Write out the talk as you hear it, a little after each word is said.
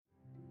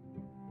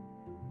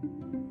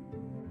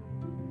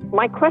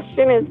my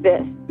question is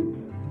this.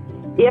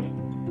 If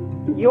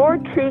your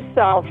true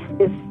self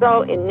is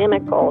so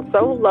inimical,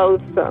 so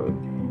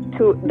loathsome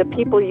to the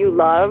people you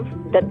love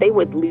that they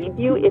would leave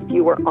you if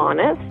you were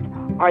honest,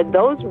 are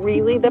those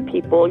really the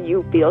people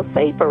you feel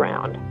safe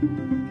around?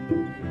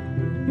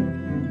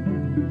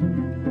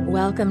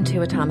 Welcome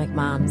to Atomic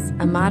Moms,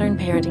 a modern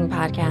parenting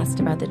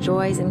podcast about the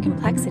joys and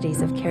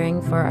complexities of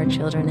caring for our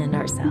children and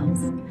ourselves.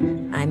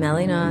 I'm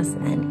Ellie Noss,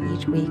 and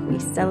each week we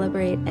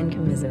celebrate and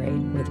commiserate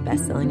with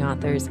best-selling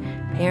authors,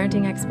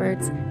 parenting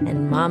experts,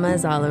 and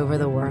mamas all over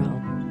the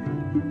world.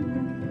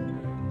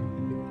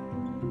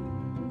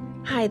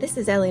 Hi, this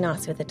is Ellie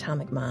Noss with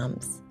Atomic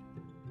Moms.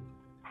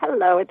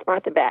 Hello, it's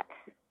Martha Beck.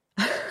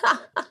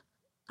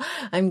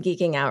 I'm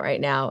geeking out right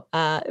now.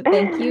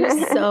 Thank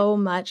you so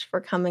much for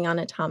coming on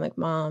Atomic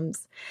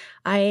Moms.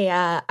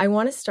 I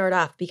want to start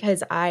off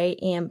because I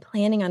am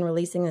planning on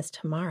releasing this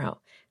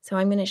tomorrow. So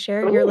I'm going to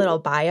share your little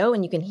bio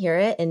and you can hear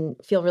it and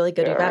feel really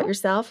good about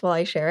yourself while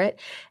I share it.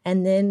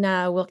 And then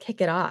we'll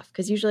kick it off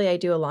because usually I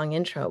do a long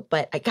intro,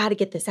 but I got to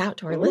get this out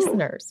to our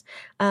listeners.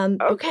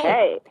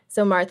 Okay.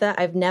 So Martha,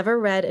 I've never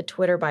read a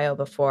Twitter bio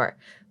before,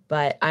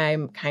 but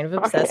I'm kind of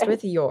obsessed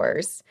with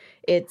yours.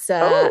 It's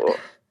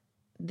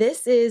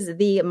This is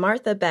the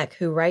Martha Beck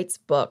who writes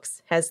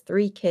books, has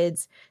 3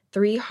 kids,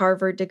 3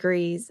 Harvard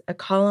degrees, a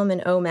column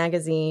in O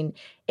Magazine,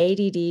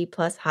 ADD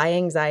plus high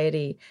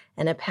anxiety,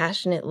 and a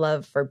passionate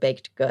love for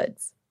baked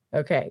goods.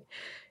 Okay,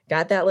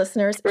 got that,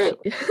 listeners?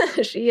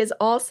 She is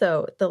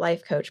also the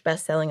life coach,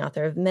 best-selling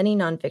author of many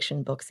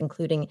nonfiction books,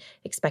 including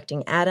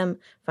Expecting Adam,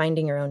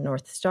 Finding Your Own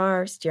North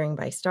Star, Steering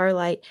by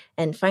Starlight,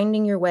 and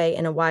Finding Your Way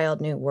in a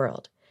Wild New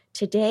World.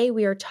 Today,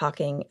 we are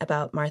talking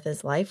about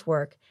Martha's life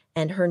work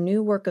and her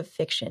new work of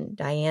fiction,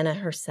 Diana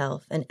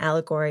Herself, An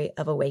Allegory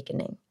of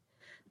Awakening.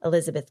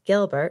 Elizabeth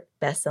Gilbert,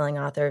 best-selling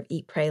author of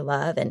Eat, Pray,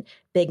 Love, and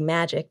Big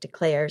Magic,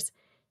 declares,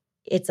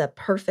 "It's a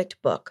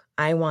perfect book.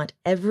 I want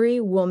every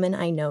woman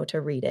I know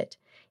to read it.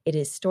 It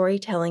is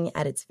storytelling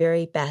at its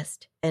very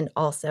best and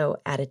also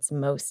at its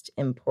most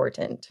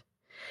important."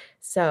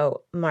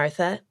 So,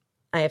 Martha,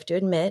 I have to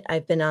admit,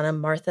 I've been on a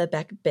Martha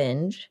Beck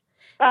binge.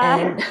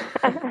 And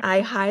I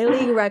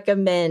highly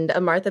recommend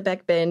a Martha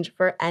Beck binge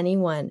for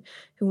anyone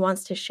who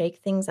wants to shake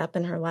things up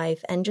in her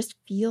life and just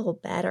feel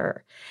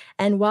better.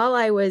 And while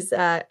I was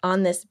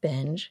on this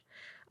binge,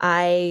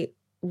 I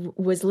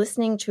was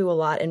listening to a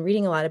lot and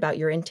reading a lot about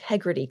your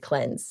integrity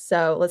cleanse.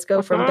 So let's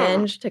go from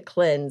binge to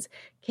cleanse.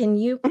 Can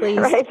you please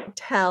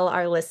tell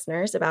our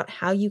listeners about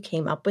how you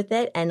came up with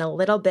it and a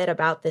little bit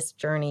about this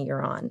journey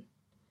you're on?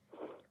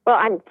 Well,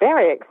 I'm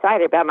very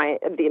excited about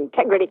the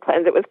integrity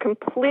cleanse. It was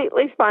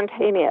completely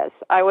spontaneous.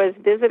 I was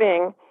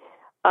visiting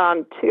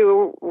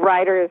 2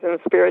 writers and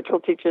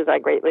spiritual teachers I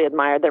greatly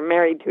admire. They're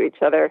married to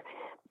each other,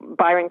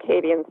 Byron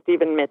Katie and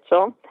Stephen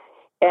Mitchell.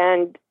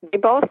 And they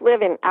both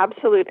live in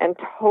absolute and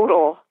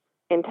total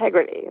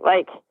integrity.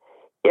 Like,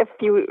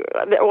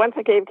 once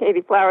I gave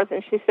Katie flowers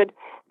and she said,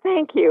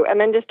 "Thank you," and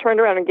then just turned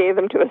around and gave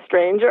them to a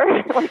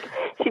stranger. Like,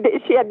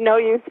 she had no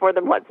use for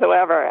them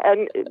whatsoever.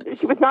 And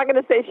she was not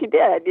going to say she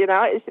did, you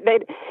know.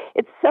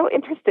 It's so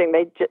interesting.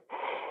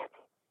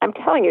 I'm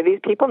telling you, these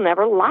people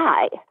never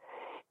lie.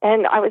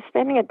 And I was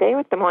spending a day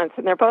with them once,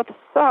 and they're both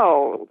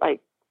so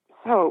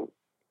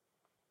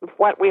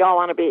what we all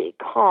want to be,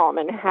 calm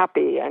and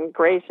happy and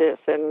gracious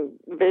and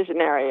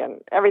visionary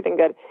and everything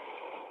good.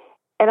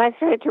 And I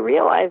started to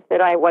realize that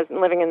I wasn't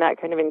living in that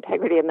kind of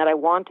integrity and that I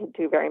wanted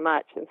to very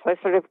much. And so I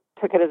sort of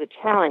took it as a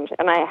challenge.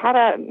 And I had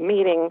a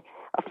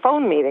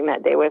phone meeting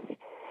that day with,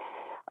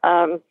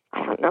 I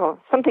don't know,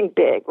 something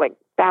big, like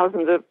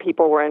thousands of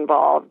people were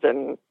involved.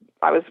 And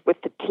I was with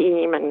the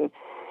team. And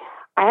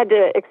I had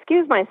to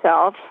excuse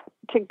myself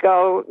to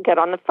go get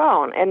on the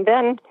phone. And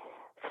then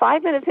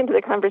 5 minutes into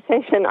the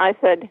conversation, I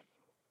said,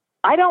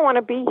 "I don't want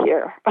to be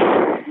here."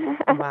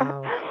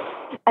 Wow.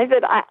 I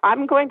said,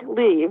 I'm going to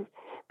leave,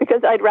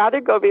 because I'd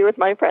rather go be with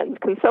my friends.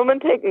 Can someone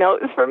take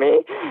notes for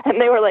me? And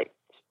they were like,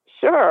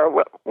 "Sure,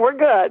 we're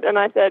good." And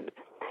I said,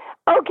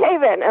 "Okay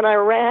then." And I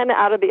ran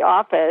out of the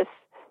office,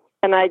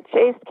 and I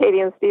chased Katie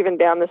and Stephen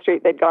down the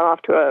street. They'd gone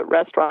off to a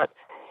restaurant.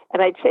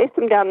 And I chased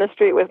them down the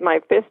street with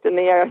my fist in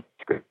the air,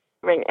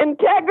 screaming,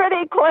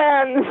 "Integrity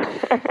cleanse!"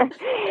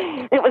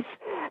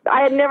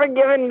 I had never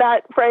given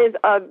that phrase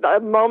a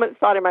moment's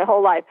thought in my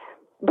whole life.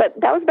 But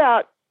that was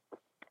about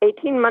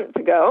 18 months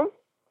ago.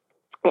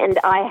 And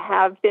I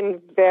have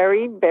been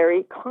very,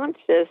 very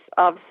conscious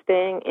of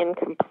staying in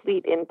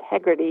complete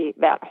integrity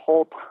that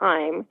whole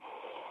time.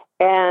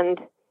 And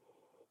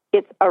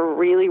it's a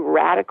really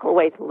radical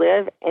way to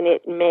live, and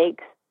it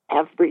makes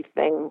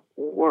everything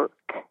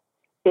work.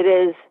 It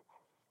is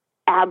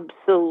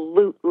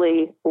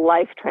absolutely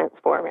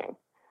life-transforming.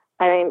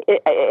 I mean,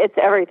 it's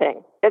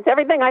everything. It's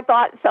everything I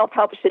thought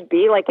self-help should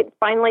be. Like, it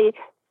finally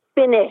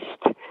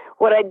finished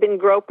what I'd been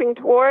groping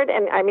toward.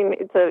 And, I mean,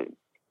 you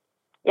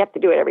have to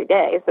do it every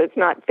day, so it's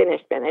not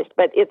finished,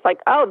 but it's like,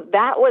 oh,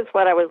 that was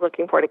what I was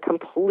looking for to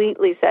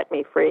completely set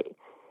me free.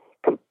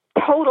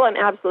 Total and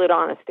absolute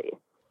honesty.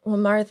 Well,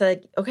 Martha,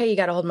 okay, you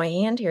got to hold my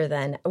hand here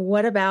then.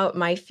 What about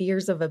my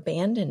fears of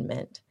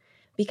abandonment?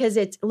 because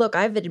look,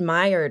 I've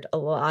admired a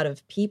lot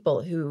of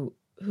people who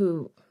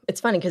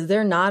it's funny because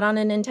they're not on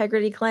an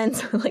integrity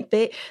cleanse. Like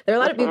there are a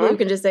lot of people who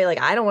can just say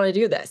like, I don't want to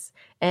do this.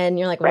 And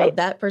you're like, well, Right.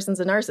 that person's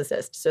a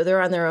narcissist. So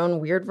they're on their own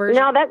weird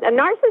version. No, a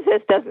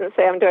narcissist doesn't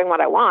say I'm doing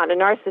what I want. A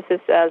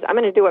narcissist says I'm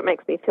going to do what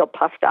makes me feel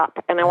puffed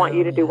up, and I want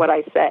you to do what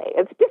I say.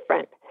 It's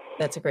different.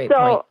 That's a great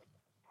point. So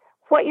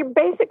what you're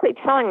basically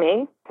telling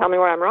me, tell me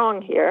where I'm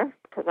wrong here,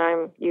 because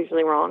I'm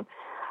usually wrong,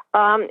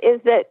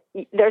 is that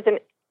there's an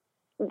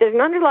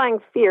underlying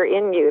fear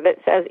in you that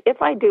says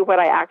if I do what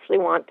I actually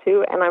want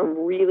to and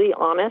I'm really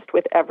honest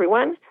with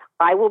everyone,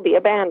 I will be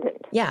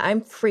abandoned. Yeah,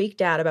 I'm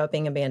freaked out about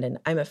being abandoned.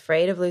 I'm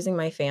afraid of losing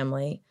my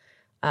family.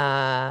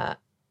 Yeah,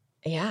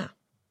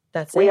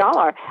 that's we it. all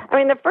are. I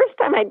mean, the first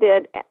time I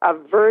did a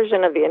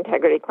version of the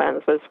integrity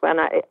cleanse was when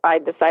I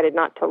decided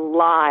not to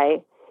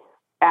lie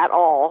at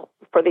all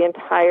for the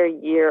entire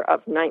year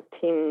of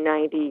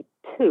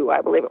 1992,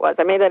 I believe it was.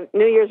 I made a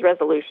New Year's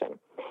resolution.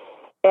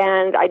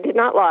 And I did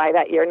not lie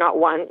that year, not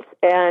once.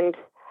 And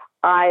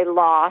I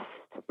lost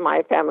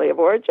my family of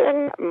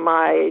origin,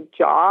 my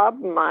job,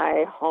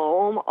 my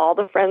home, all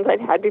the friends I'd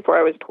had before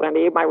I was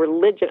 20, my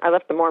religion. I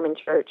left the Mormon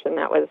church, and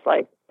that was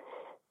like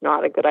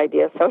not a good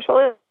idea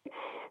socially.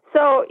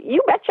 So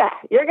you betcha,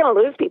 you're going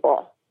to lose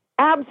people.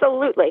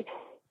 Absolutely.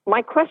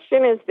 My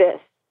question is this.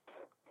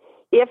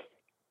 If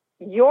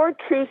your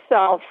true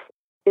self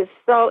is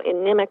so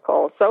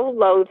inimical, so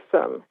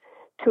loathsome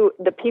to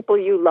the people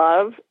you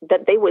love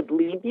that they would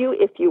leave you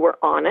if you were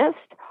honest,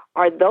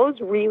 are those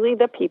really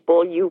the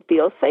people you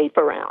feel safe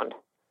around?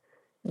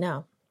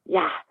 No.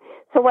 Yeah.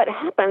 So what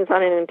happens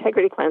on an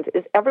integrity cleanse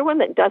is everyone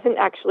that doesn't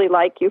actually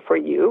like you for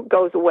you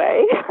goes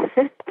away.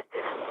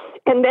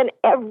 And then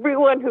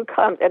everyone who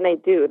comes, and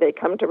they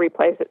come to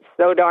replace it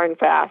so darn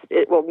fast,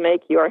 it will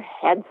make your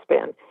head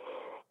spin.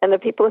 And the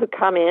people who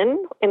come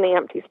in the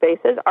empty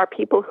spaces are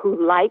people who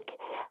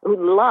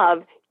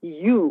love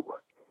you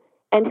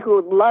and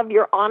who love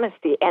your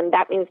honesty. And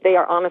that means they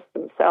are honest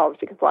themselves,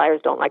 because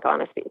liars don't like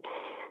honesty.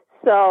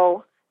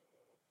 So,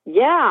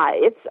 yeah,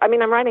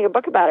 I'm writing a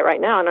book about it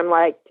right now, and I'm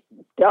like,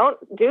 don't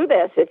do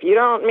this if you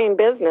don't mean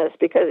business,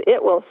 because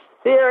it will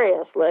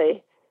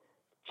seriously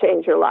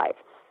change your life.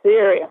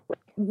 Seriously.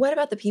 What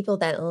about the people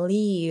that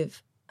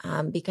leave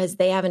because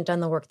they haven't done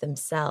the work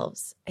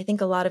themselves? I think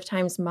a lot of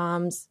times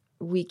moms,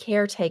 we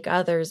caretake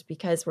others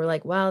because we're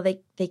like, well,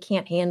 they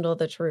can't handle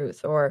the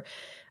truth, or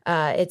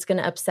it's going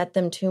to upset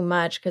them too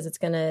much because it's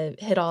going to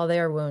hit all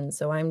their wounds.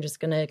 So I'm just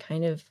going to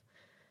kind of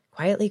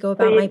quietly go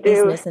about my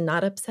business and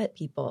not upset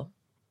people.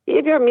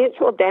 You do a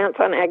mutual dance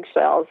on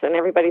eggshells, and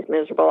everybody's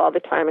miserable all the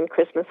time, and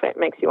Christmas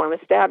makes you want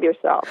to stab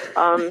yourself.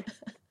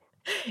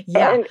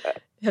 Yeah. And,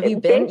 have you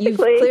been? You've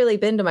clearly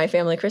been to my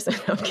family Christmas.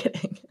 No, I'm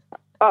kidding.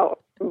 Oh,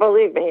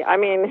 believe me. I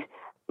mean,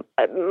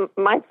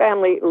 my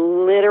family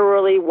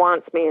literally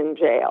wants me in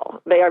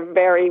jail. They are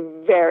very,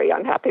 very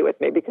unhappy with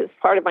me because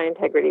part of my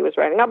integrity was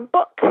writing a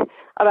book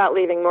about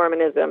leaving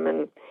Mormonism,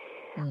 and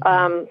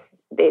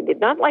they did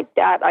not like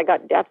that. I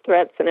got death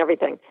threats and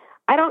everything.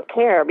 I don't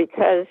care,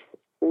 because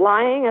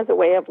lying as a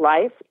way of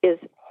life is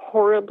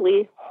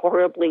horribly,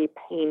 horribly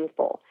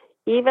painful.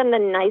 Even the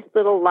nice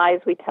little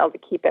lies we tell to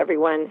keep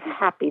everyone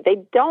happy,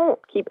 they don't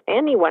keep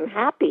anyone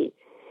happy.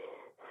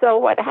 So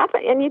what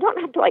happened, and you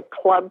don't have to like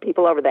club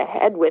people over the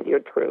head with your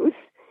truth.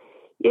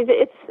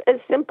 It's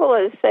as simple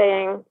as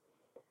saying,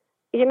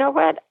 you know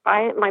what,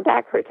 my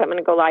back hurts, I'm going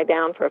to go lie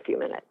down for a few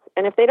minutes.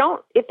 And if they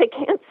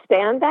can't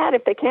stand that,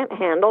 if they can't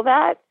handle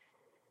that,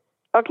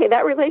 okay,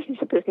 that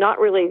relationship is not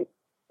really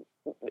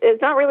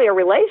a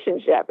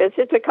relationship. It's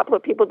just a couple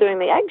of people doing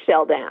the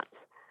eggshell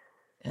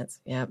dance.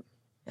 Yeah.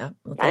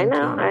 Well, I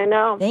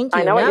know. Thank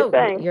you. I know what you're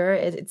saying.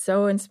 It's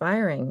so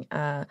inspiring.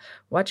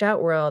 Watch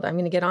out, world. I'm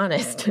going to get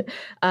honest. Just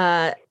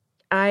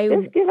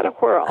give it a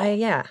whirl.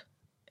 Yeah.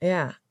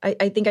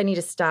 I think I need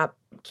to stop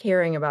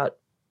caring about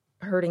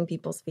hurting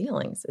people's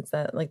feelings. It's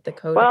that like the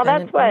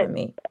codependent part of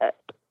me.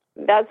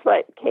 That's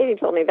what Katie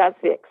told me. That's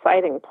the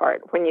exciting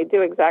part. When you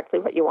do exactly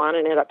what you want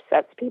and it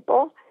upsets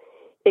people,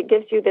 it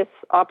gives you this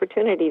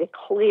opportunity to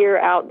clear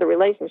out the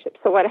relationship.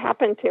 So what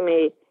happened to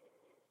me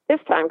this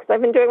time, because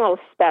I've been doing little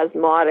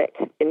spasmodic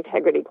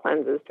integrity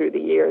cleanses through the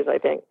years, I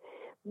think.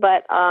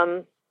 But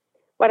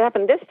what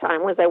happened this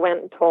time was I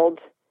went and told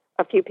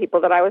a few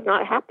people that I was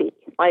not happy.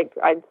 Like,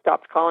 I'd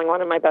stopped calling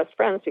one of my best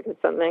friends because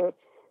something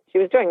she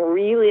was doing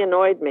really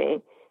annoyed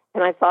me.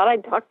 And I thought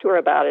I'd talk to her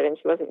about it, and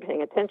she wasn't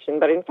paying attention.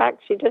 But in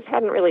fact, she just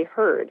hadn't really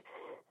heard.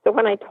 So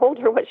when I told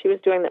her what she was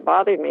doing that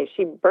bothered me,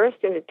 she burst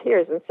into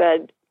tears and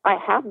said, I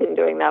have been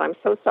doing that. I'm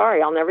so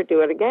sorry. I'll never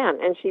do it again.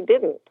 And she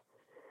didn't.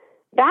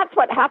 That's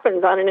what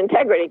happens on an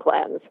integrity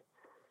cleanse.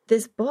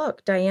 This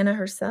book, Diana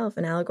Herself,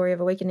 An Allegory of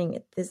Awakening,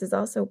 this is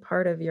also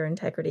part of your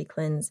integrity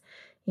cleanse.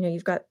 You know,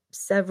 you've got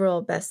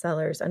several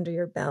bestsellers under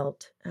your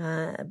belt,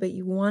 but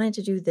you wanted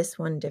to do this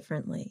one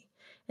differently.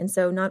 And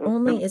so not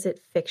only is it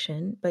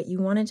fiction, but you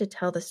wanted to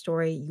tell the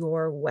story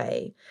your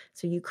way.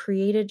 So you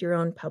created your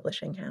own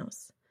publishing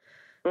house.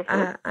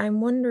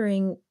 I'm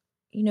wondering,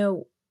 you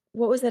know,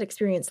 what was that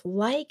experience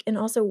like? And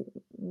also,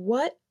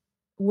 what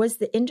was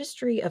the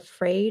industry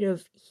afraid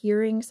of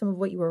hearing some of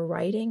what you were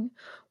writing?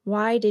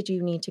 Why did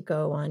you need to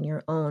go on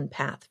your own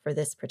path for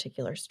this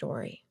particular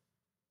story?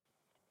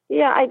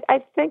 Yeah,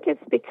 I think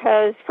it's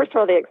because, first of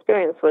all, the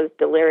experience was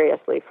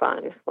deliriously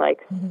fun, like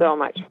so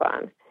much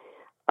fun.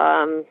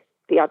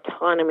 The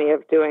autonomy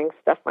of doing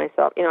stuff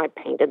myself. I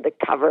painted the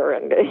cover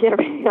and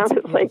everything. I was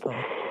like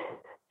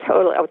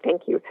totally,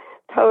 thank you,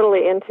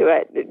 totally into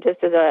it,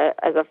 just as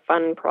a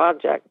fun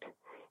project.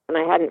 And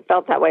I hadn't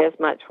felt that way as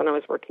much when I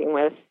was working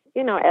with,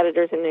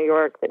 editors in New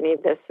York that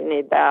need this and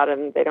need that,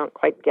 and they don't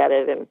quite get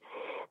it. And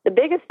the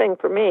biggest thing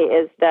for me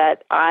is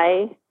that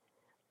I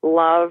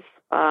love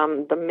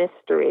the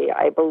mystery.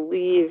 I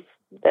believe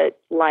that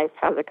life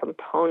has a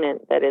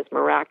component that is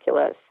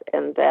miraculous,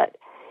 and that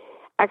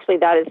actually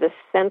that is the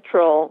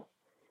central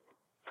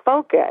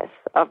focus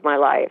of my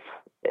life,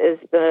 is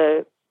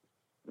the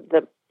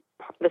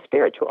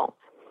spiritual.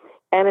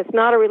 And it's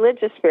not a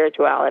religious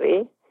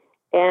spirituality,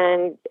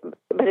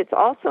 but it's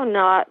also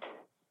not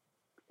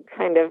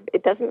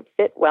it doesn't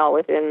fit well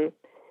within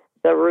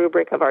the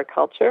rubric of our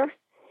culture.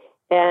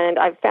 And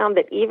I've found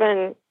that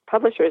even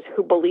publishers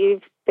who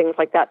believe things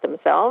like that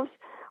themselves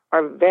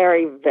are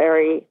very,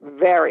 very,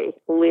 very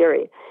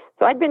leery.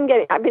 So I've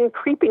been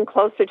creeping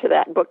closer to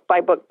that book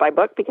by book by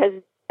book, because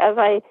as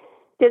I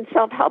did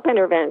self-help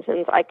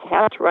interventions, I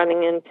kept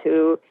running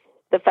into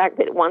the fact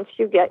that once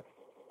you get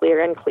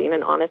clear and clean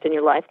and honest and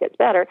your life gets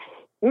better,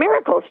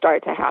 miracles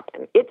start to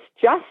happen. It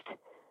just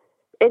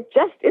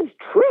is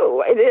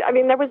true.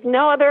 There was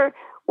no other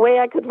way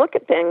I could look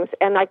at things,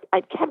 and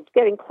I kept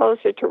getting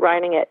closer to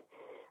writing it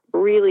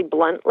really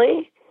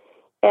bluntly,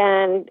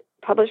 and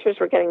publishers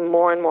were getting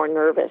more and more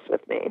nervous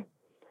with me.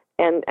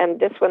 And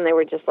this one, they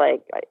were just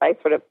like,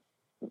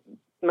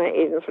 my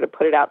agent sort of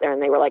put it out there,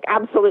 and they were like,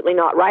 absolutely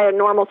not, write a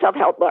normal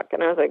self-help book.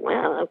 And I was like,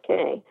 well,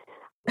 okay,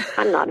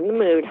 I'm not in the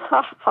mood.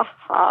 Ha, ha,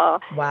 ha.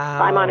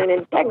 Wow. I'm on an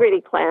integrity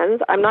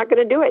cleanse. I'm not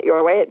going to do it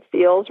your way. It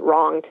feels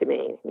wrong to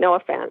me. No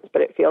offense,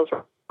 but it feels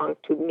wrong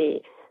to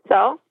me.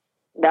 So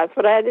that's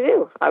what I had to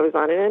do. I was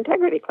on an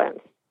integrity cleanse.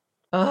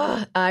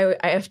 I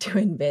have to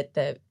admit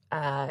that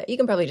you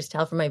can probably just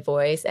tell from my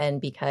voice, and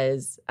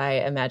because I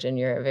imagine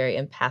you're a very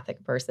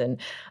empathic person,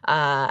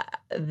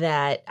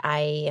 that I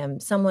am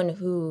someone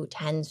who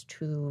tends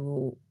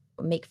to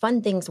make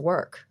fun things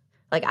work.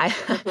 Like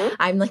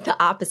I'm like the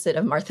opposite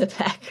of Martha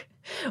Beck,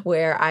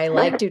 where I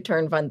like to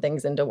turn fun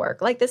things into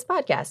work, like this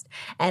podcast.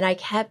 And I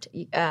kept,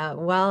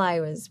 while I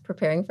was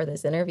preparing for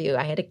this interview,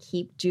 I had to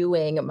keep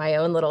doing my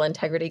own little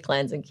integrity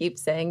cleanse and keep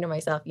saying to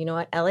myself, you know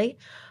what, Ellie?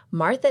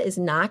 Martha is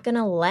not going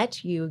to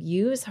let you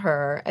use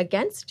her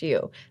against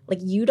you. Like,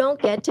 you don't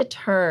get to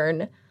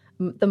turn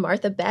the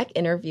Martha Beck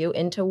interview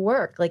into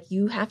work. Like,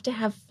 you have to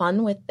have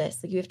fun with this.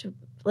 Like, you have to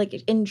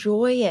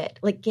enjoy it,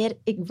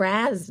 get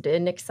razzed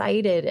and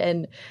excited.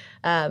 And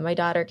my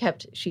daughter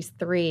she's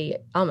 3,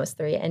 almost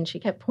 3, and she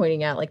kept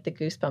pointing out the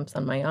goosebumps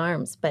on my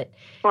arms. But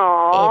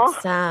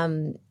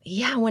Aww.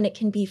 It's when it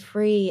can be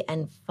free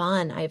and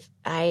fun.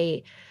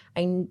 I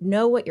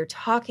know what you're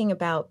talking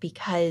about,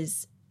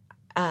 because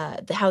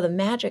how the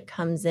magic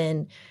comes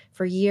in.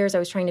 For years, I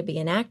was trying to be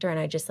an actor, and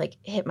I just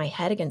hit my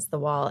head against the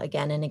wall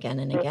again and again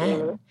and again.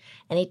 Mm-hmm.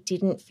 And it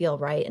didn't feel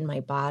right in my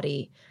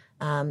body.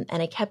 And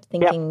I kept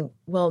thinking,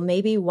 well,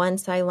 maybe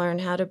once I learn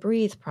how to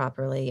breathe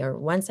properly, or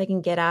once I can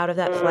get out of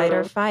that flight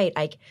or fight,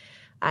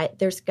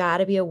 there's got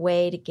to be a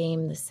way to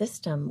game the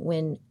system.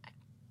 When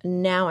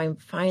now I'm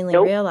finally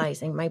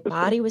realizing my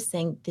body was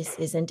saying, this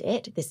isn't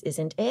it. This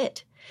isn't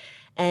it.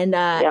 And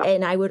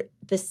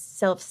the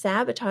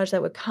self-sabotage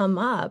that would come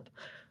up,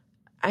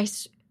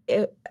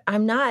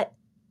 I'm not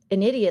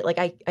an idiot.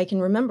 I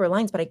can remember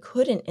lines, but I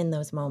couldn't in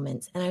those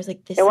moments. And I was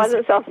like, it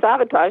wasn't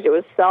self-sabotage. It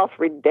was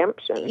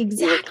self-redemption.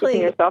 Exactly. You were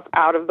keeping yourself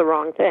out of the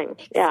wrong thing.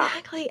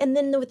 Exactly. Yeah. And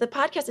then with the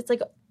podcast,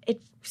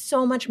 it's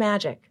so much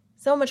magic.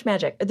 So much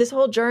magic. This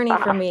whole journey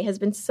for me has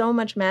been so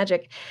much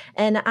magic.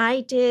 And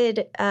I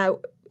did,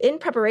 in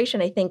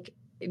preparation, I think,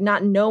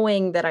 not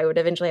knowing that I would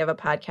eventually have a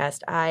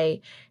podcast, I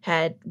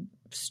had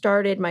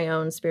started my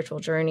own spiritual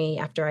journey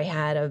after I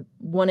had a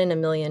 1 in a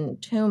million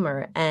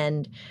tumor.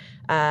 And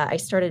I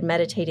started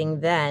meditating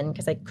then,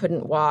 because I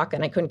couldn't walk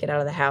and I couldn't get out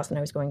of the house and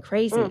I was going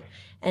crazy.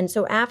 And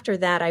so after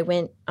that, I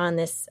went on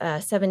this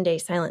 7-day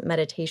silent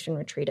meditation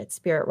retreat at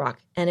Spirit Rock,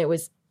 and it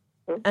was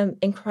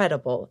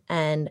incredible.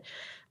 And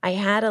I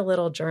had a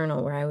little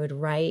journal where I would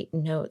write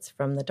notes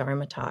from the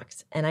Dharma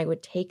talks, and I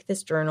would take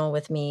this journal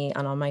with me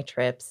on all my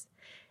trips.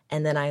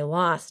 And then I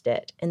lost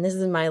it. And this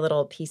is my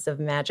little piece of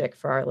magic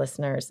for our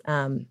listeners.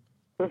 And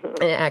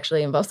it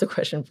actually involves a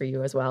question for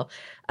you as well.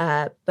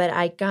 But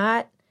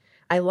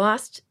I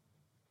lost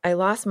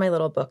my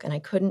little book, and I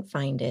couldn't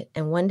find it.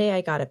 And one day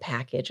I got a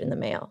package in the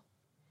mail,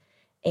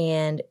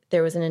 and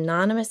there was an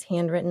anonymous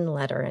handwritten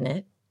letter in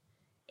it,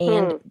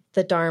 and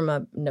the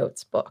Dharma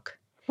Notes book.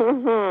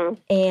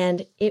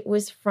 And it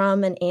was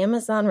from an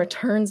Amazon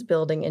returns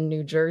building in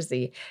New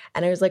Jersey.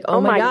 And I was like,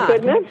 oh my God.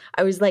 Goodness.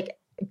 I was like,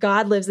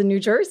 God lives in New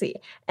Jersey.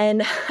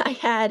 And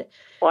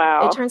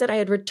it turns out I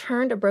had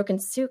returned a broken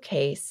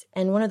suitcase,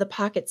 and one of the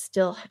pockets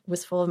still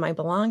was full of my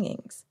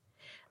belongings.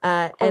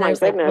 And I was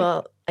goodness. like,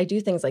 well, I do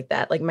things like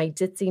that. Like my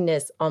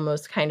ditziness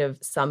almost kind of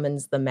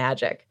summons the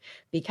magic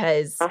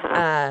because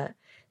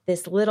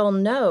this little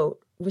note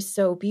was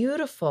so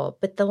beautiful.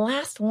 But the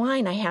last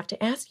line I have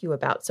to ask you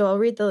about. So I'll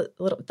read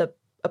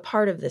a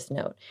part of this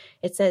note.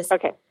 It says,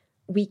 okay.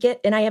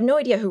 and I have no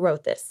idea who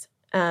wrote this.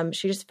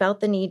 She just felt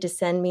the need to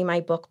send me my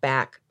book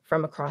back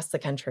from across the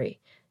country.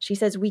 She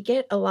says, we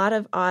get a lot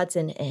of odds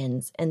and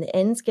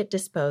ends get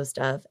disposed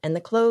of, and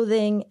the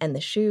clothing and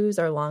the shoes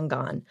are long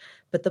gone.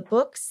 But the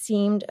book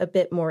seemed a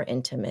bit more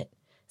intimate,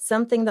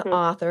 something the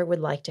author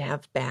would like to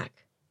have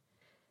back.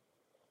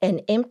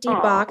 An empty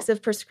box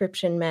of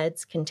prescription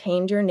meds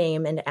contained your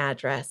name and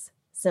address.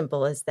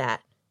 Simple as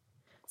that.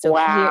 So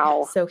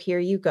wow. Here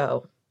you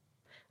go.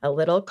 A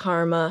little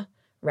karma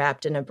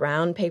wrapped in a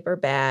brown paper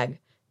bag,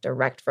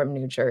 direct from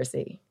New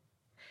Jersey.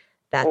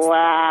 That's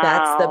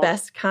the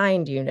best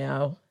kind, you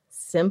know.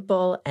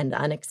 Simple and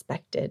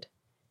unexpected.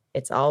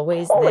 It's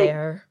always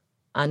there,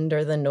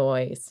 under the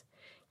noise.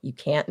 You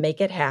can't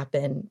make it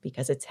happen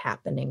because it's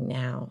happening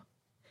now.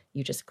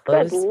 You just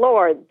close. Good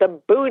Lord, the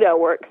Buddha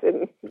works at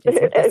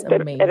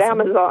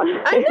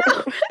Amazon. I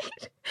know,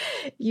 right?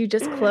 You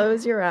just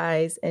close your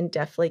eyes and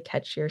deftly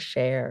catch your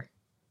share.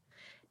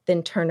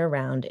 Then turn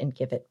around and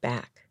give it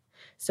back.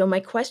 So my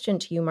question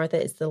to you,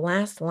 Martha, is the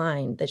last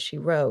line that she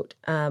wrote,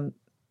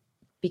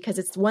 because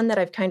it's one that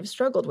I've kind of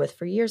struggled with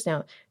for years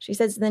now. She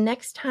says, the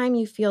next time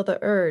you feel the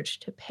urge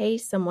to pay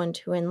someone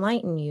to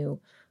enlighten you,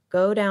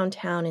 go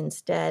downtown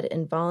instead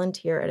and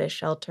volunteer at a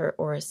shelter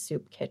or a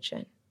soup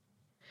kitchen.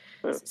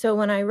 So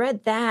when I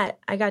read that,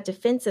 I got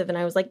defensive and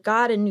I was like,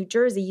 God, in New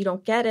Jersey, you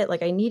don't get it.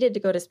 Like I needed to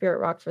go to Spirit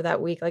Rock for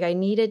that week. Like I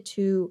needed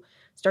to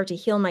start to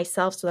heal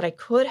myself so that I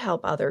could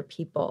help other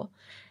people.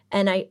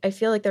 And I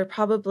feel like there are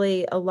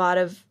probably a lot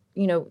of,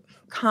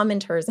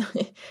 commenters.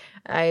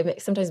 I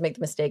sometimes make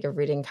the mistake of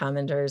reading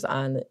commenters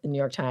on the New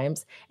York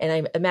Times. And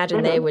I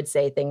imagine they would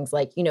say things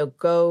like,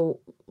 go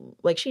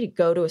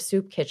to a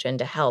soup kitchen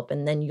to help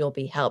and then you'll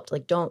be helped.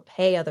 Like, don't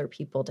pay other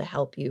people to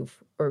help you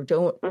or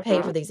don't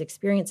pay for these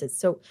experiences.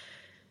 So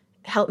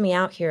help me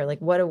out here. Like,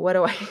 what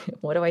do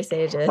I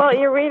say to? Well,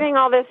 you're reading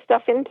all this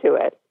stuff into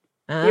it.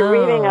 Oh. You're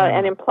reading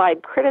an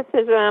implied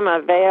criticism,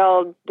 a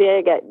veiled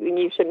dig at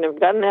you shouldn't have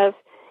done this.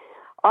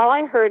 All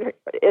I heard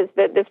is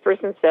that this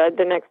person said,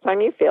 the next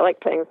time you feel like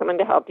paying someone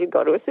to help you,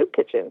 go to a soup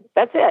kitchen.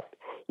 That's it.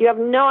 You have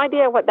no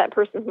idea what that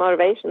person's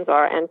motivations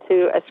are, and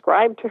to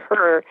ascribe to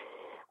her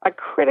a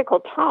critical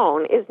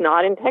tone is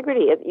not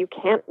integrity. You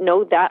can't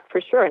know that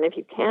for sure, and if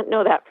you can't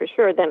know that for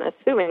sure, then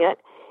assuming it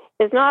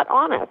is not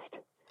honest.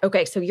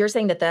 Okay, so you're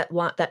saying that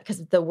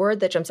because the word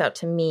that jumps out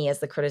to me as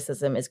the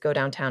criticism is go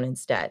downtown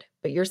instead,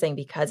 but you're saying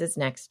because it's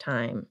next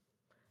time.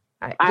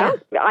 I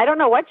don't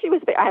know what she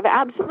was thinking. I have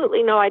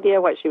absolutely no idea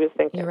what she was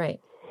thinking. You're right.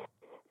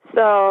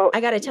 So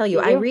I got to tell you,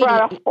 I read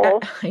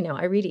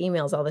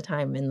emails all the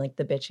time in like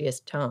the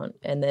bitchiest tone.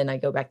 And then I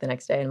go back the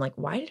next day and I'm like,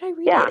 why did I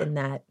read it in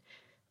that?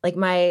 Like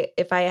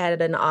if I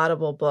had an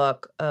Audible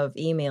book of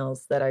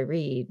emails that I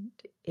read,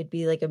 it'd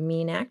be like a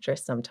mean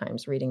actress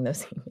sometimes reading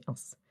those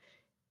emails.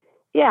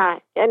 Yeah.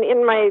 And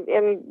in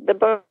the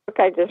book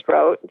I just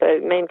wrote, the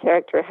main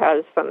character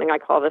has something I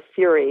call the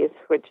Furies,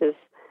 which is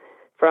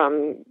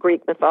from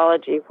Greek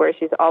mythology, where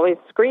she's always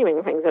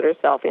screaming things at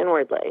herself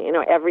inwardly.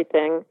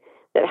 Everything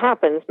that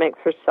happens makes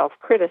her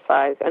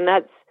self-criticize. And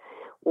that's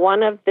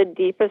one of the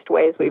deepest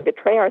ways we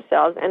betray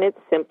ourselves, and it's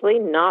simply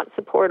not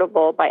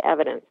supportable by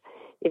evidence.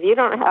 If you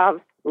don't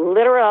have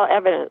literal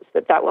evidence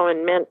that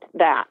woman meant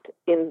that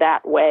in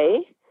that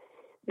way,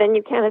 then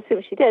you can't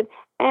assume she did.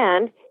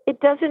 And it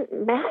doesn't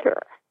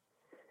matter.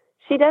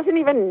 She doesn't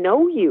even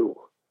know you.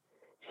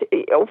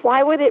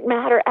 Why would it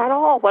matter at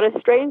all what a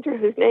stranger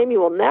whose name you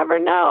will never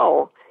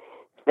know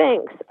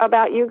thinks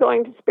about you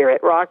going to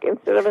Spirit Rock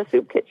instead of a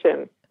soup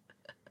kitchen?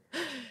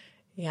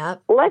 Yeah.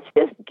 Let's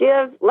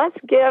give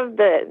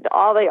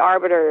all the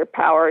arbiter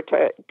power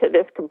to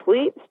this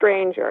complete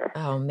stranger.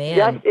 Oh man.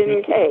 Just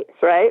in case,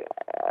 right?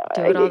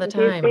 Do it all the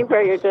time. You see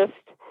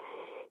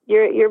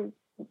where you're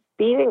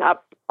beating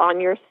up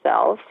on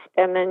yourself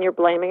and then you're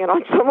blaming it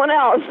on someone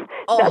else.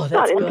 Oh, that's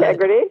not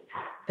integrity. Good.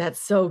 That's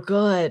so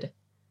good.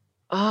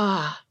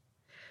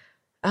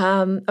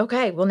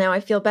 Okay. Well, now I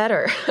feel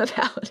better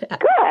about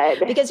that.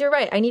 Good. Because you're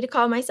right. I need to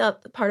call myself,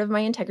 part of my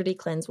integrity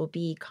cleanse will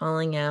be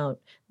calling out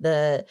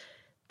the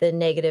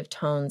negative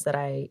tones that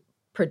I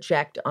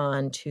project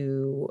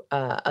onto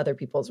other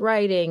people's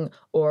writing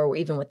or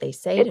even what they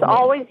say to me. It's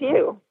always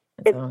you.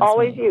 It's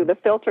always you. The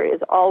filter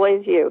is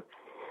always you.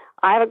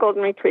 I have a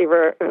golden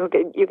retriever who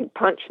you could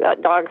punch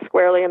that dog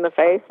squarely in the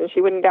face and she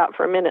wouldn't doubt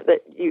for a minute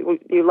that you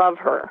love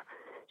her.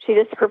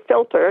 Her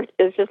filter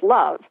is just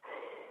love.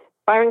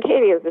 Byron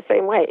Katie is the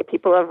same way.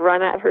 People have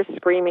run at her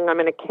screaming, I'm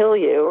going to kill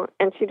you,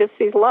 and she just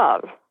sees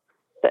love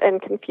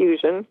and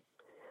confusion.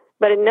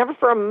 But it never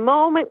for a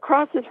moment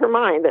crosses her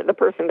mind that the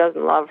person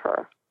doesn't love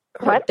her.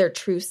 What? Their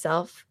true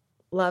self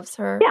loves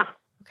her? Yeah.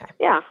 Okay.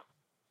 Yeah.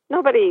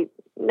 Nobody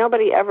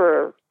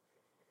ever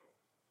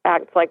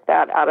acts like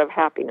that out of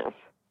happiness.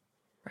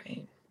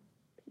 Right.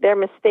 They're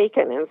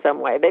mistaken in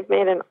some way. They've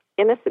made an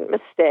innocent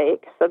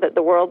mistake so that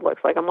the world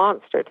looks like a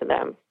monster to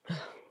them.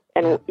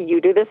 And you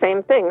do the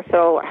same thing,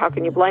 so how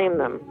can you blame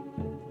them?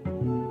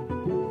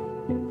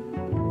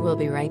 We'll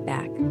be right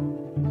back.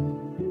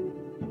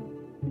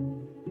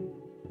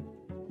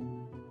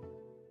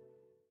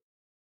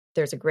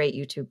 There's a great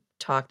YouTube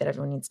talk that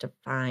everyone needs to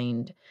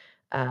find.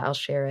 I'll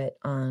share it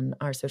on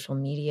our social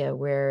media,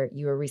 where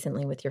you were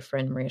recently with your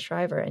friend Maria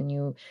Shriver,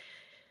 and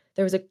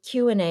there was a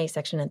Q&A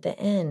section at the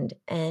end,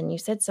 and you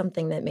said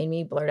something that made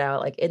me blurt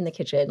out, like in the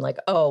kitchen, like,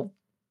 oh,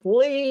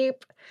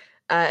 bleep.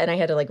 And I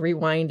had to like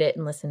rewind it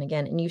and listen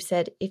again. And you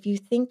said, if you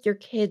think your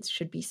kids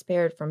should be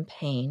spared from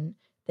pain,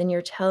 then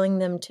you're telling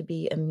them to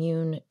be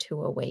immune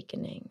to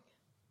awakening.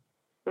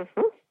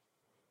 Mm-hmm.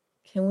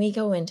 Can we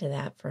go into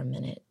that for a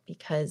minute?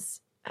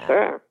 Because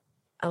sure.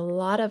 A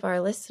lot of our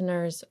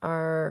listeners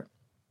are,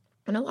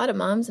 and a lot of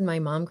moms in my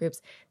mom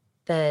groups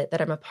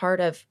that I'm a part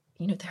of,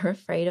 they're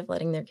afraid of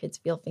letting their kids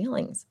feel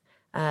feelings.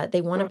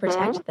 They want to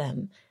protect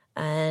them.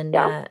 And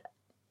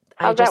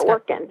how's that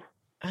working?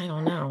 I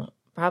don't know.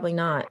 Probably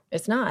not.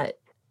 It's not.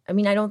 I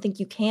mean, I don't think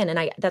you can.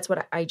 And that's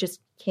what I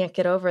just can't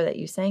get over, that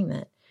you saying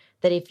that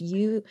if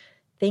you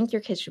think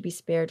your kids should be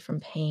spared from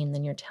pain,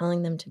 then you're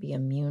telling them to be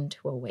immune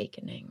to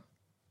awakening.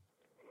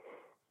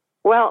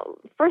 Well,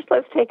 first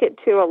let's take it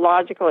to a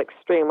logical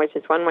extreme, which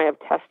is one way of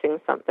testing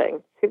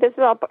something. See,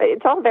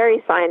 it's all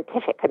very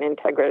scientific and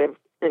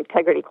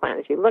integrity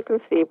plans. You look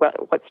and see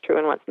what's true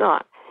and what's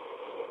not.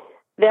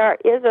 There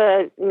is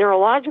a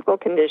neurological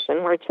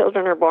condition where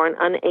children are born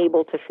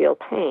unable to feel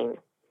pain.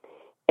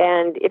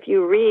 And if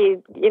you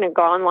read,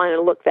 go online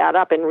and look that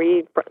up and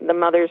read the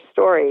mother's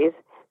stories,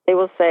 they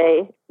will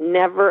say,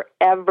 never,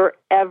 ever,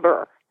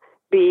 ever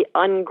be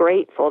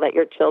ungrateful that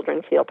your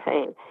children feel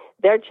pain.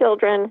 Their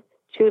children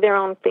chew their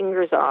own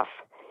fingers off.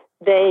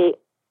 They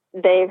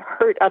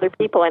hurt other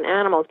people and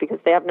animals because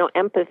they have no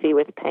empathy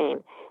with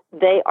pain.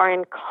 They are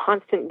in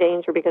constant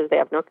danger because they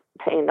have no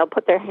pain. They'll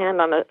put their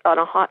hand on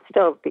a hot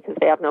stove because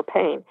they have no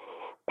pain.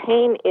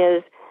 Pain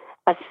is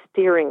a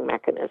steering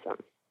mechanism.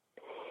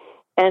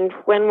 And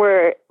when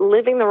we're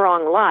living the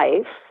wrong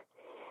life,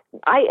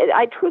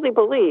 I truly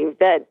believe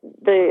that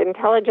the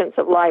intelligence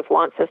of life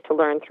wants us to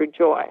learn through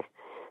joy.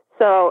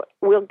 So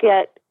we'll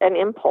get an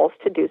impulse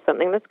to do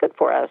something that's good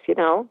for us,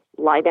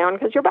 lie down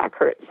because your back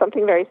hurts,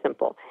 something very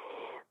simple.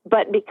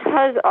 But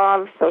because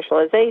of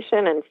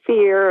socialization and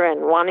fear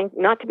and wanting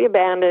not to be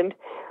abandoned,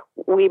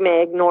 we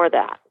may ignore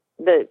that,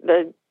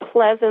 the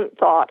pleasant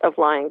thought of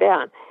lying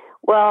down.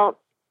 Well,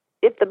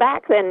 if the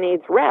back then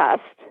needs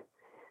rest,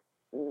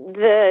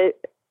 the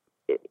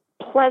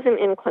pleasant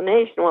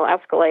inclination will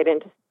escalate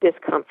into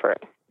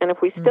discomfort. And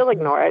if we still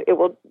ignore it, it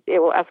will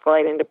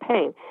escalate into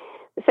pain.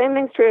 The same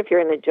thing's true if you're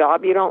in a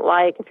job you don't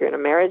like, if you're in a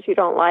marriage you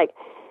don't like.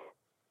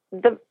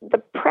 The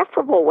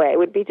preferable way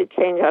would be to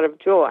change out of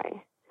joy.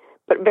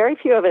 But very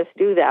few of us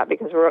do that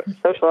because we're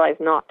socialized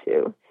not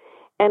to.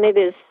 And it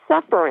is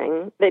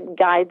suffering that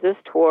guides us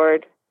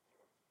toward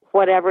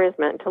whatever is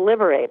meant to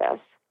liberate us.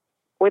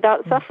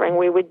 Without suffering,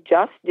 we would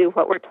just do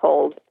what we're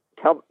told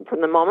from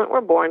the moment we're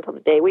born till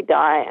the day we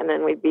die, and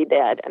then we'd be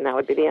dead, and that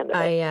would be the end of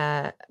it.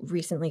 I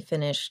recently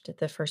finished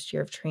the first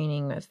year of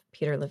training of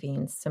Peter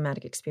Levine's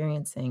somatic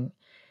experiencing,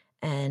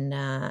 and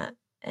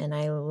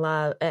I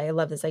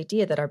love this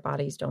idea that our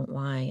bodies don't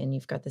lie. And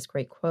you've got this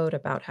great quote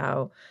about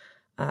how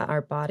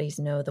our bodies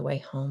know the way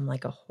home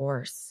like a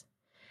horse,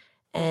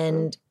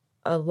 and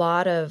a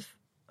lot of,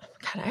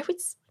 I would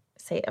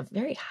say a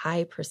very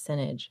high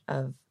percentage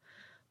of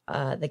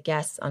the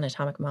guests on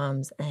Atomic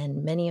Moms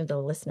and many of the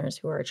listeners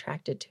who are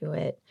attracted to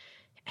it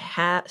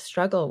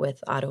struggle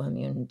with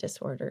autoimmune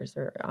disorders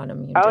or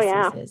autoimmune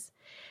diseases.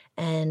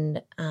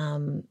 And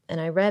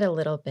I read a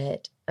little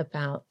bit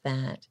about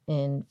that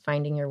in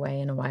Finding Your Way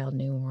in a Wild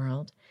New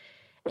World.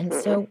 And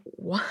so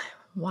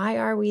why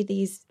are we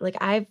these, like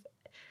I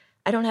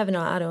don't have an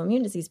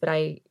autoimmune disease, but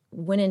I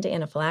went into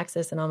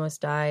anaphylaxis and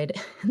almost died.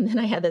 And then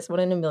I had this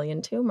 1 in a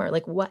million tumor.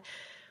 Like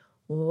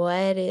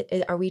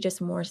are we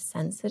just more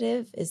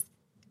sensitive? It's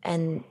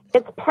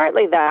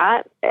partly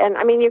that, and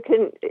I mean,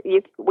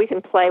 we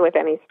can play with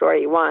any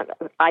story you want.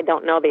 I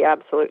don't know the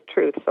absolute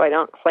truth, so I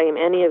don't claim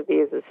any of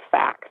these as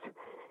fact.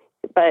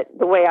 But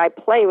the way I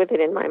play with it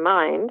in my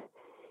mind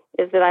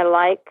is that I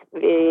like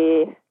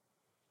the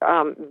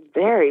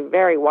very,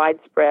 very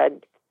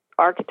widespread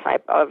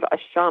archetype of a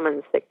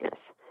shaman sickness.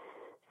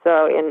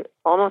 So in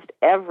almost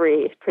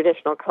every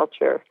traditional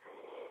culture,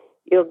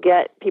 you'll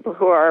get people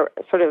who are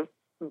sort of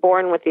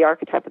born with the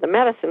archetype of the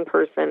medicine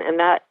person, and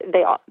that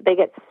they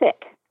get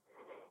sick.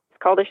 It's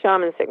called a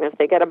shaman sickness.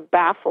 They get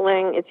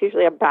it's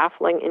usually a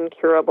baffling,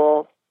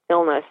 incurable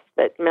illness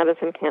that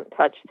medicine can't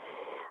touch.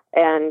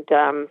 And,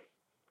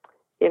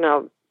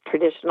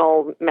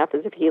 traditional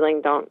methods of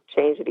healing don't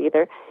change it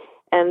either.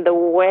 And the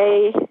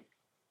way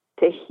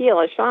to heal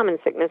a shaman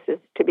sickness is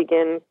to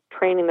begin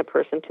training the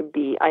person to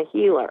be a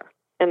healer.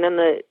 And then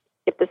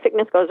if the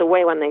sickness goes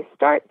away when they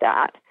start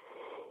that,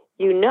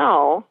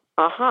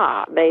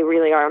 they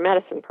really are a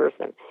medicine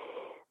person.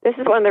 This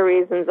is one of the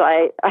reasons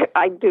I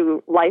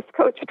do life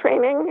coach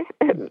training.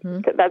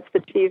 That's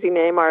the cheesy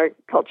name our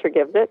culture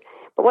gives it.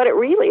 But what it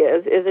really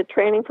is a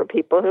training for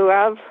people who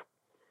have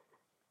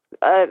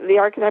the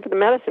archetype of the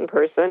medicine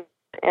person.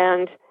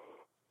 And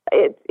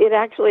it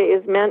actually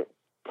is meant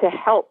to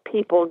help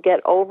people get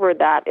over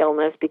that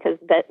illness, because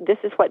this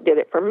is what did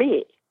it for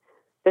me.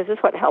 This is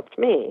what helped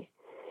me.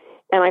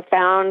 And I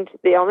found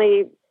the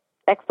only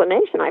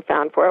explanation I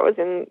found for it was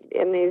in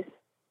these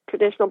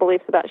traditional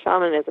beliefs about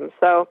shamanism.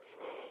 So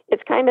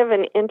it's kind of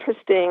an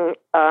interesting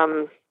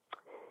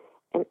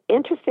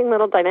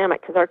little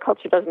dynamic, because our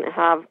culture doesn't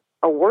have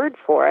a word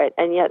for it,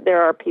 and yet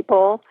there are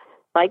people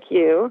like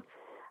you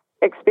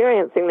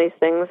experiencing these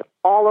things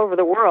all over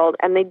the world,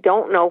 and they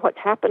don't know what's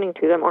happening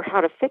to them or how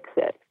to fix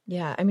it.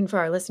 Yeah, I mean, for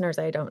our listeners,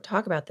 I don't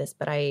talk about this,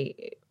 but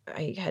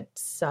I've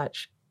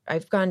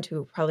gone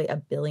to probably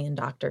 1 billion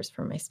doctors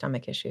for my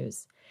stomach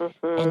issues,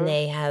 and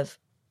they have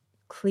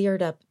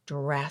cleared up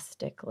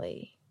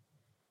drastically.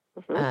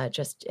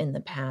 Just in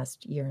the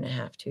past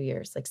 1.5 to 2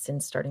 years, like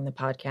since starting the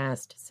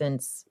podcast,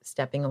 since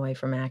stepping away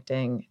from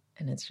acting.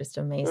 And it's just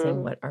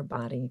amazing what our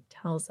body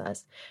tells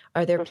us.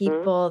 Are there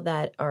people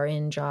that are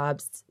in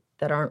jobs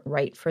that aren't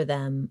right for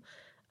them,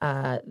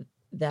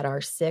 that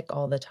are sick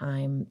all the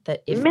time,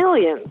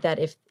 millions,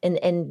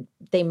 and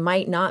they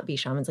might not be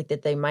shamans, like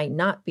that they might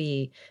not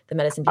be the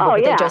medicine people,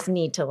 but they just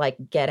need to like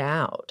get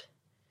out?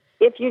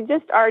 If you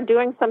just are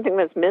doing something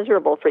that's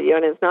miserable for you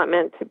and is not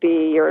meant to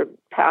be your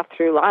path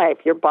through life,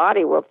 your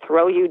body will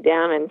throw you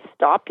down and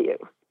stop you.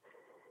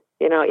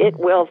 You know, it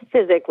will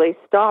physically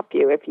stop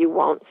you if you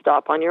won't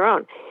stop on your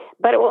own.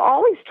 But it will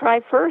always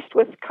try first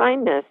with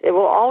kindness. It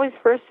will always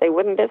first say,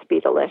 wouldn't this be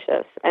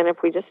delicious? And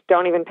if we just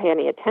don't even pay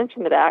any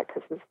attention to that,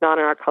 because it's not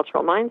in our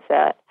cultural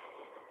mindset,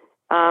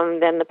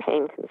 then the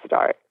pain can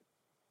start.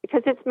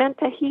 Because it's meant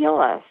to heal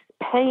us.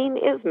 Pain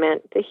is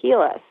meant to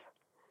heal us.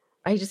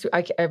 I'm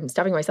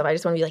stopping myself. I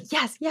just want to be like,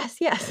 yes, yes,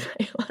 yes.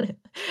 I want it.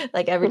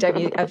 Like every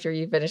time after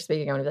you finish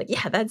speaking, I want to be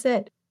like, yeah, that's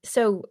it.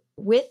 So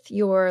with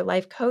your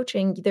life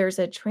coaching, there's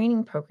a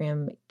training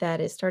program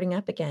that is starting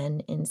up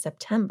again in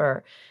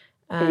September.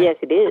 Yes,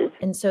 it is.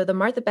 And so the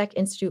Martha Beck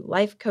Institute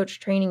Life Coach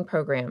Training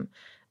Program,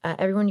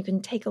 everyone, you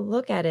can take a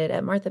look at it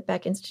at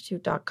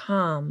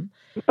marthabeckinstitute.com.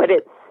 But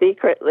it's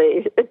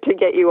secretly to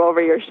get you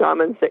over your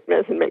shaman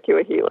sickness and make you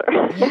a healer.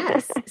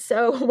 Yes.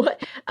 So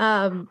what?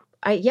 I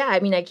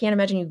mean, I can't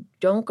imagine you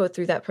don't go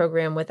through that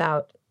program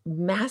without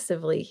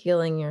massively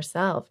healing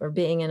yourself or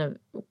being in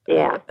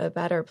a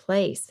better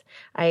place.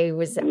 I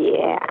was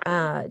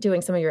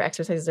doing some of your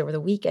exercises over the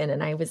weekend,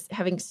 and I was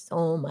having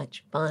so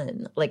much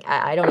fun. Like,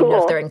 I don't even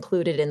know if they're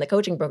included in the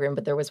coaching program,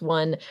 but there was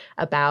one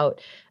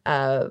about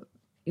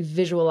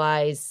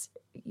visualize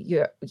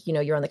you're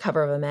on the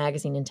cover of a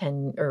magazine in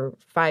 10 or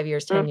 5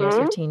 years, 10 years,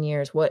 15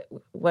 years.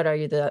 What are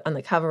you on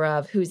the cover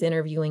of? Who's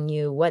interviewing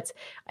you? What's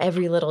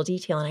every little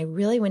detail? And I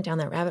really went down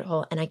that rabbit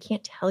hole, and I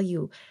can't tell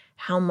you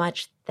how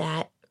much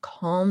that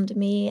calmed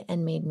me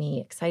and made me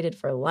excited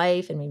for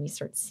life and made me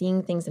start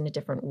seeing things in a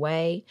different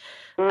way.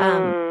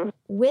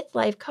 With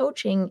life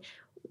coaching,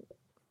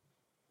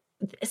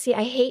 see,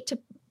 I hate to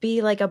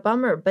be like a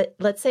bummer, but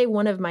let's say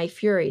one of my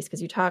furies,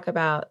 because you talk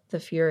about the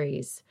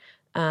furies,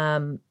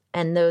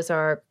 and those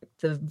are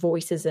the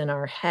voices in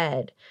our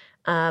head.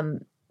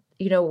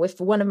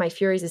 If one of my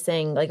furies is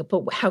saying, like,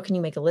 but how can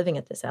you make a living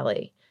at this,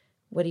 Ellie?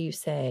 What do you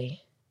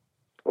say?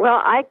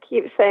 Well, I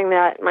keep saying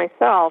that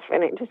myself,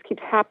 and it just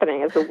keeps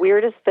happening. It's the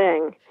weirdest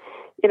thing.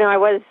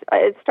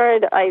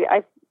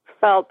 I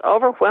felt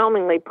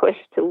overwhelmingly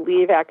pushed to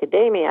leave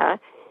academia,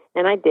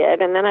 and I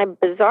did. And then I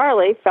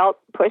bizarrely felt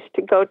pushed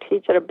to go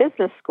teach at a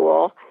business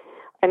school,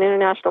 an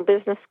international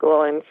business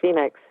school in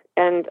Phoenix.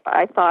 And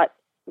I thought,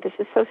 this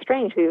is so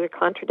strange. These are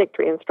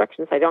contradictory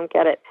instructions. I don't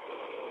get it.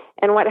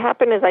 And what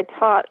happened is I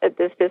taught at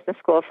this business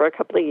school for a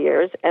couple of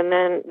years, and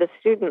then the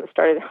students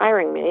started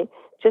hiring me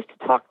just to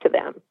talk to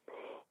them.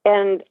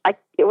 And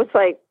it was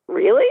like,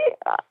 really?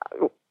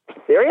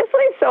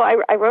 Seriously? So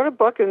I wrote a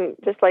book and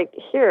just like,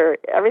 here,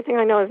 everything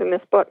I know is in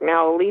this book.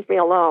 Now leave me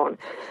alone.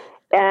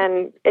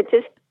 And it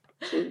just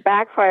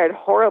backfired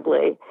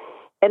horribly.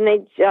 And they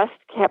just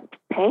kept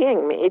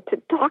paying me to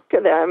talk to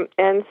them.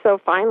 And so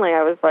finally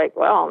I was like,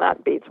 well,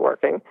 that beats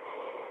working.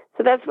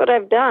 So that's what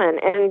I've done.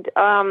 And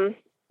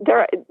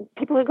there are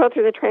people who go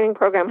through the training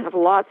program have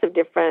lots of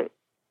different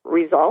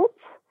results.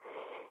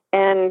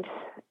 And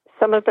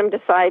some of them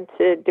decide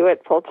to do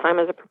it full time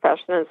as a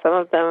profession, and some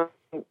of them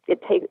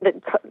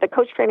the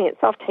coach training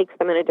itself takes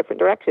them in a different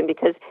direction,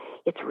 because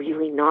it's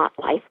really not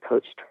life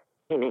coach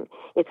training.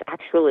 It's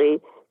actually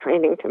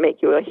training to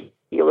make you a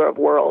healer of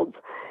worlds.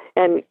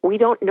 And we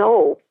don't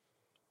know.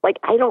 Like,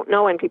 I don't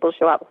know when people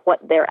show up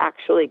what they're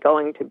actually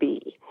going to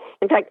be.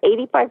 In fact,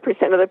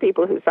 85% of the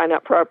people who sign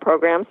up for our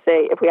program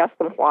say, if we ask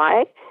them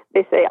why,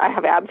 they say, I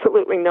have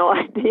absolutely no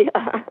idea.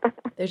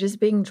 They're just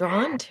being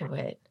drawn to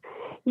it.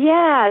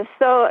 Yeah,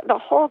 so the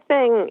whole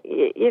thing,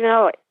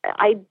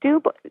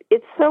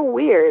 it's so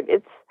weird.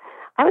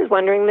 I was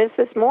wondering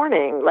this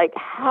morning, like,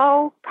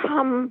 how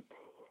come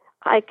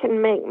I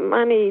can make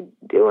money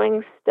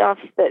doing stuff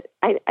that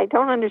I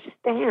don't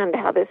understand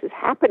how this is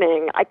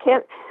happening. I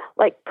can't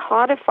like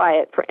codify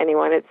it for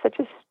anyone. It's such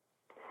a,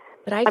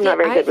 but I'm not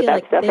very good with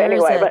that stuff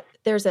anyway. But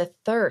there's a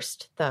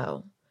thirst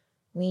though.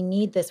 We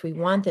need this. We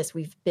want this.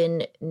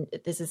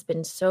 This has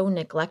been so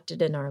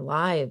neglected in our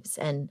lives.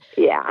 And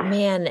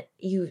man,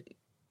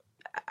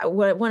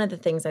 one of the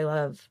things I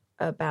love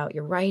about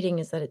your writing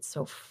is that it's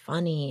so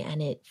funny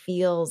and it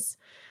feels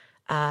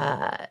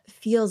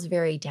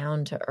very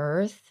down to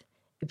earth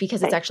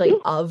because it's actually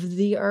of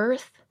the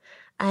earth.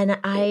 And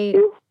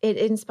it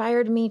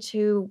inspired me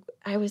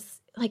I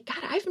was like,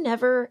 God, I've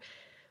never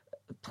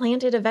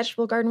planted a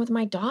vegetable garden with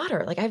my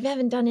daughter. Like I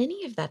haven't done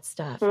any of that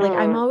stuff. Like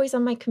I'm always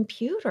on my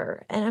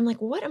computer and I'm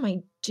like, what am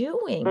I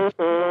doing?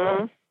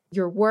 Mm-hmm.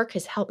 Your work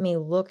has helped me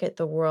look at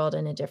the world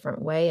in a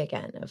different way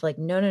again of like,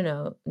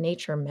 no,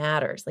 nature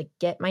matters. Like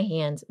get my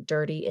hands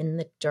dirty in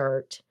the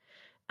dirt.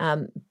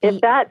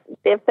 If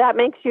that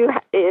makes you,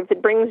 if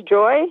it brings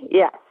joy,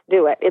 yes,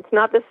 do it. It's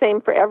not the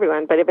same for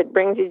everyone, but if it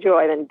brings you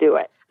joy, then do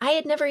it. I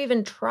had never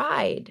even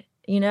tried.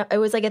 It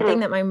was like a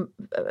thing that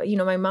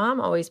my mom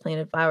always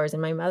planted flowers,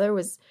 and my mother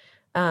was,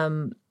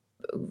 always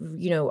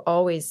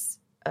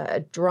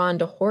drawn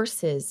to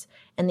horses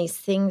and these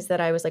things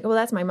that I was like, oh,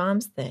 that's my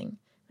mom's thing.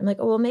 I'm like,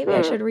 oh, well, maybe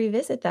I should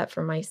revisit that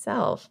for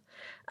myself.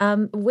 I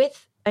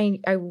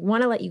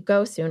want to let you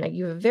go soon.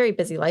 You have a very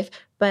busy life,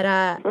 but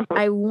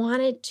I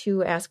wanted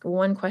to ask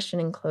one question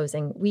in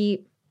closing.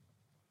 We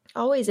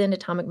always end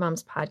Atomic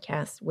Moms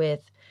podcast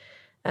with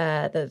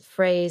the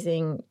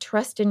phrasing,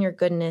 trust in your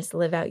goodness,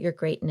 live out your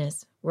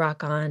greatness,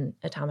 rock on,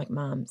 Atomic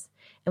Moms.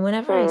 And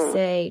whenever I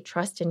say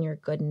trust in your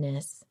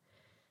goodness,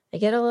 I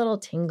get a little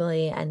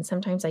tingly and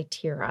sometimes I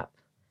tear up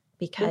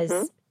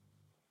because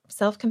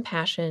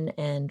self-compassion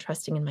and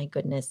trusting in my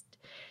goodness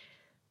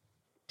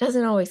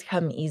doesn't always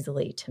come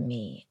easily to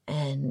me.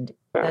 And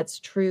that's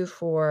true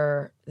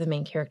for the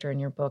main character in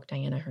your book,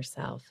 Diana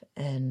herself.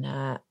 And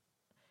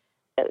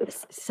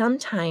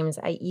sometimes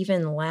I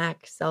even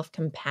lack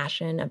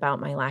self-compassion about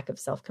my lack of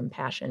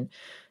self-compassion.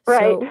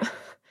 Right. So,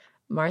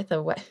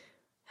 Martha,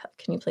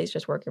 can you please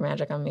just work your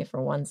magic on me for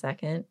 1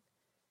 second?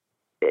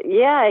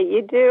 Yeah,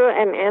 you do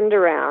an end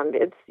around.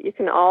 You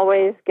can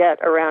always get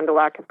around a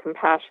lack of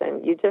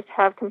compassion. You just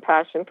have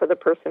compassion for the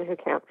person who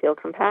can't feel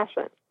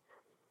compassion.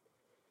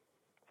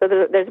 So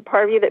there's a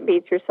part of you that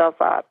beats yourself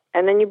up.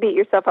 And then you beat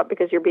yourself up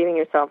because you're beating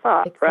yourself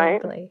up,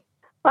 exactly. Right?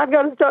 I've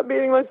got to stop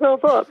beating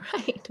myself up.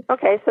 Right.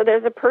 Okay, so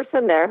there's a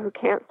person there who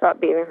can't stop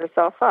beating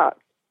herself up.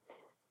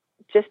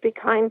 Just be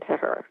kind to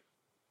her.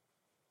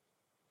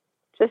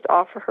 Just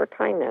offer her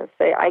kindness.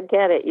 Say, I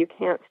get it. You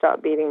can't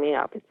stop beating me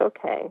up. It's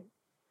okay.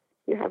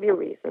 You have your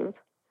reasons.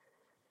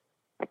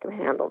 I can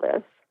handle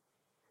this.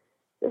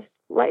 Just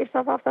let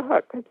yourself off the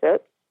hook. That's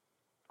it.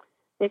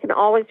 You can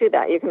always do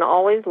that. You can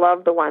always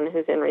love the one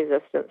who's in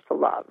resistance to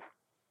love.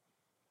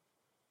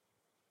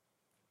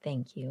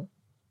 Thank you.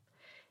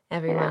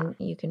 Everyone,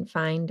 you can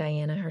find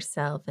Diana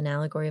herself, An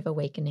Allegory of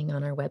Awakening,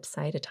 on our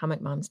website,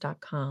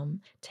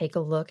 atomicmoms.com. Take a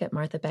look at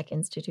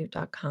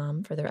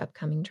marthabeckinstitute.com for their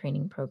upcoming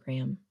training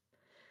program.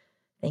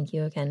 Thank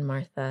you again,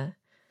 Martha.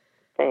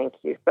 Thank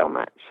you so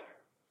much.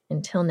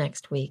 Until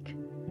next week,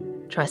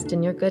 trust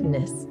in your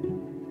goodness,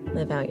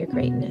 live out your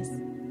greatness.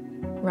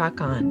 Rock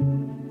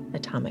on,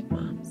 Atomic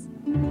Moms.